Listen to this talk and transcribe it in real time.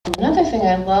Another thing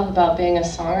I love about being a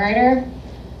songwriter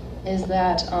is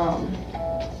that I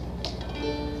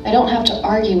don't have to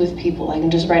argue with people. I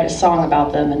can just write a song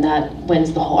about them and that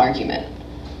wins the whole argument.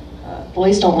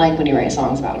 Boys don't like when you write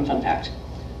songs about them, fun fact.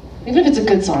 Even if it's a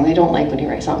good song, they don't like when you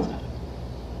write songs about them.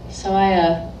 So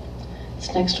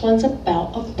this next one's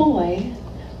about a boy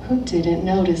who didn't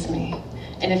notice me.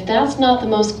 And if that's not the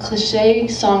most cliche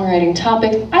songwriting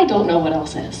topic, I don't know what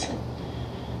else is.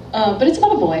 But it's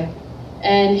about a boy.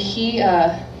 And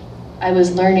I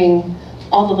was learning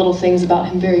all the little things about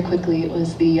him very quickly. It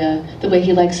was the way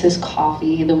he likes his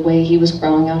coffee, the way he was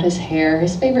growing out his hair,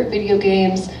 his favorite video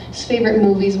games, his favorite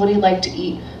movies, what he liked to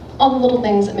eat, all the little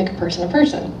things that make a person a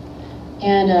person.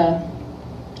 And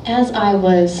as I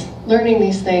was learning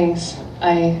these things,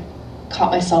 I caught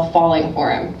myself falling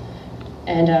for him.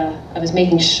 And I was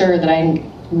making sure that I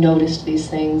noticed these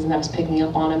things and I was picking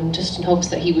up on him just in hopes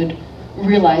that he would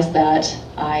realize that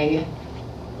I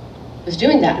was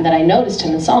doing that and that I noticed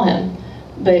him and saw him.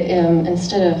 But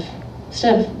instead of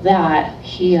that,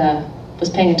 he was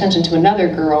paying attention to another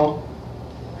girl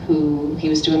who he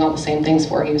was doing all the same things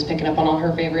for. He was picking up on all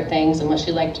her favorite things and what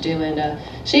she liked to do, and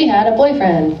she had a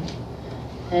boyfriend.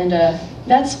 And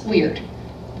that's weird.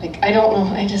 Like, I don't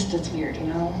know, it's weird, you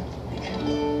know?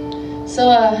 So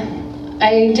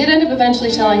I did end up eventually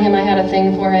telling him I had a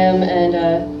thing for him, and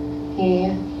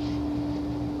he,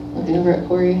 looking over at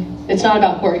Corey. It's not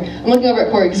about Corey. I'm looking over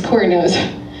at Corey because Corey knows.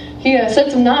 He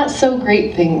said some not so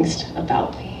great things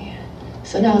about me.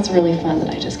 So now it's really fun that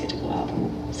I just get to go out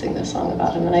and sing this song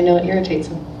about him, and I know it irritates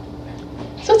him.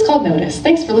 So it's called Notice.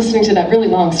 Thanks for listening to that really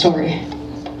long story.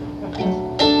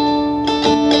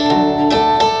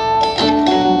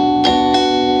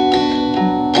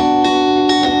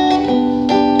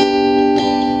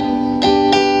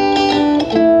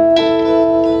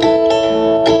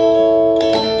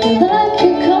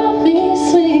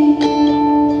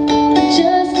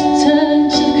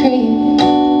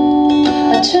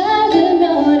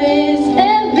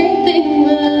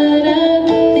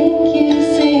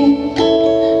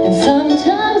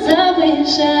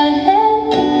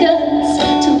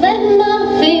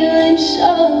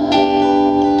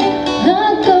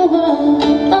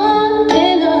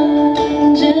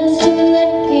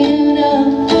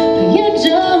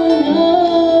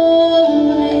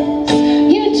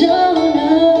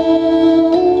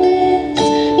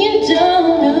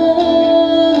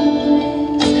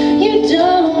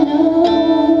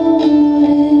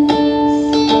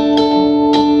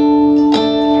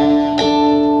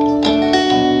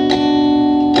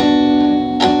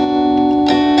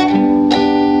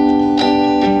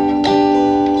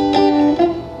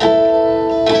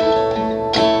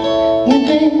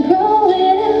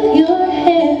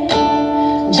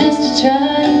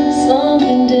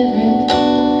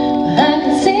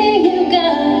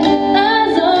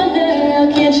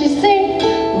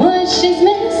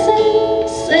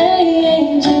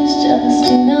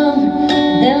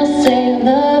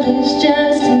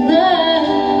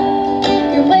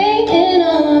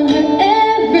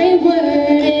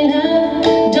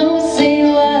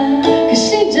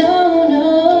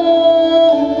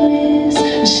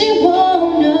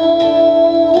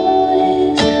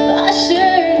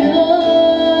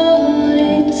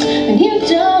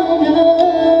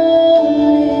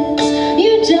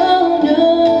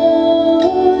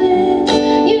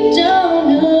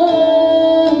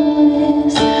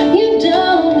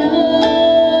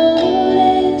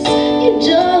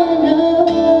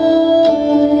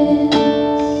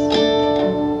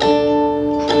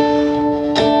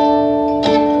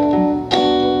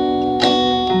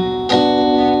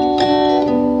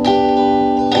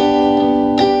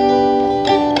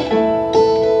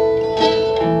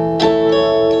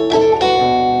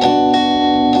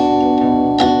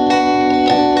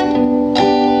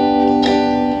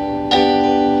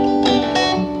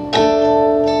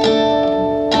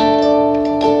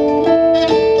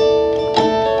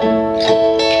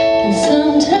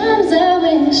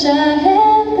 I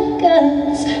had the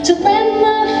guts to let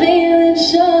my